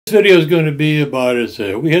This video is going to be about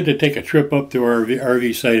we had to take a trip up to our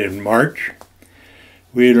RV site in March.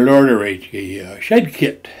 We had ordered a shed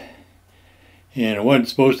kit, and it wasn't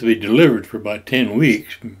supposed to be delivered for about 10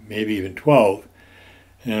 weeks, maybe even 12.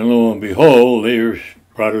 And lo and behold, they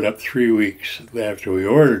brought it up 3 weeks after we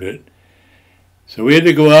ordered it. So we had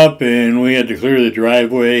to go up and we had to clear the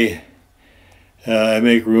driveway and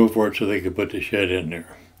make room for it so they could put the shed in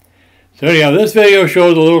there. So anyhow, this video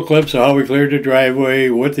shows a little clips of how we cleared the driveway,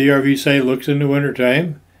 what the RV site looks in the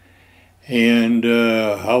wintertime, and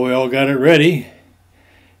how we all got it ready.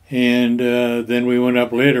 And then we went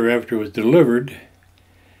up later after it was delivered,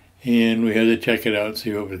 and we had to check it out and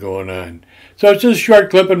see what was going on. So it's just a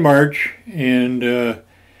short clip in March, and there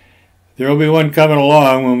will be one coming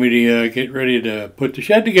along when we get ready to put the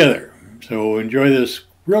shed together. So enjoy this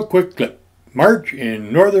real quick clip. March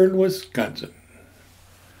in northern Wisconsin.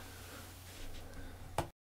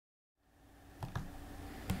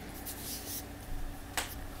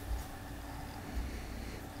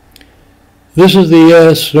 This is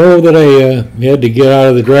the snow that I had to get out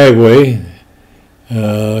of the driveway.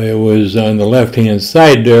 It was on the left-hand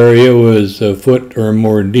side there. It was a foot or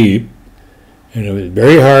more deep, and it was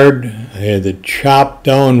very hard. I had to chop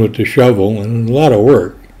down with the shovel, and a lot of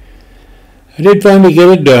work. I did finally get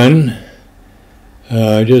it done.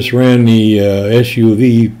 I just ran the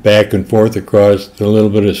SUV back and forth across the little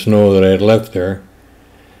bit of snow that I had left there.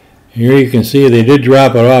 Here you can see they did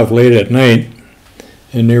drop it off late at night,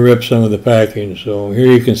 and they ripped some of the packing. So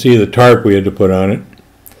here you can see the tarp we had to put on it.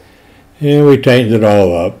 And we tightened it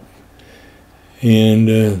all up. And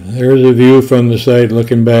there's a view from the side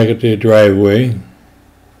looking back at the driveway.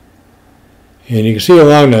 And you can see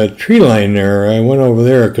along the tree line there, I went over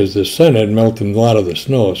there because the sun had melted a lot of the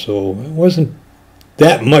snow. So it wasn't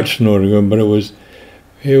that much snow to go, but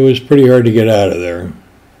it was pretty hard to get out of there.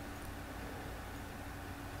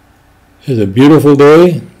 It's a beautiful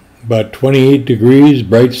day. About 28 degrees,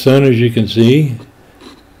 bright sun as you can see.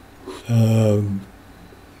 No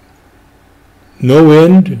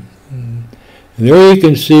wind. And there you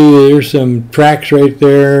can see there's some tracks right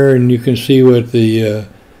there, and you can see what the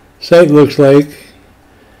site looks like.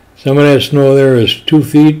 Some of that snow there is 2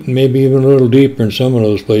 feet, maybe even a little deeper in some of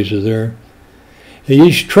those places there.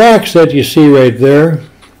 These tracks that you see right there,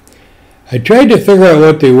 I tried to figure out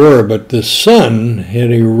what they were, but the sun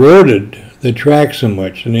had eroded the track so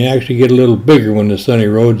much, and they actually get a little bigger when the sun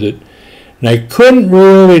erodes it. And I couldn't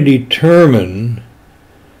really determine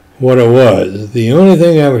what it was. The only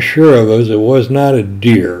thing I was sure of was it was not a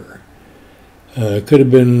deer. It could have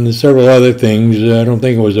been several other things. I don't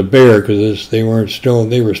think it was a bear because they were still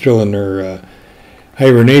in their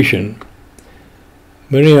hibernation.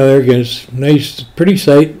 But anyhow, there again, it's nice, pretty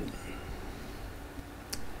sight.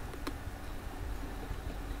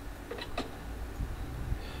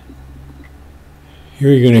 Here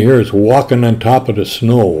you're going to hear us walking on top of the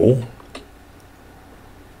snow.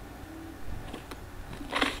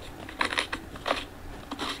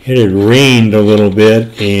 It had rained a little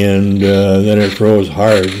bit, and then it froze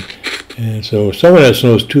hard. And so some of that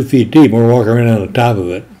snow is 2 feet deep, and we're walking around on the top of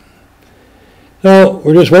it. So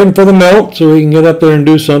we're just waiting for the melt so we can get up there and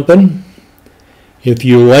do something. If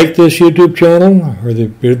you like this YouTube channel, or the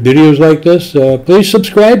videos like this, please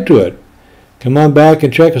subscribe to it. Come on back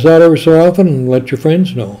and check us out every so often and let your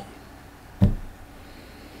friends know.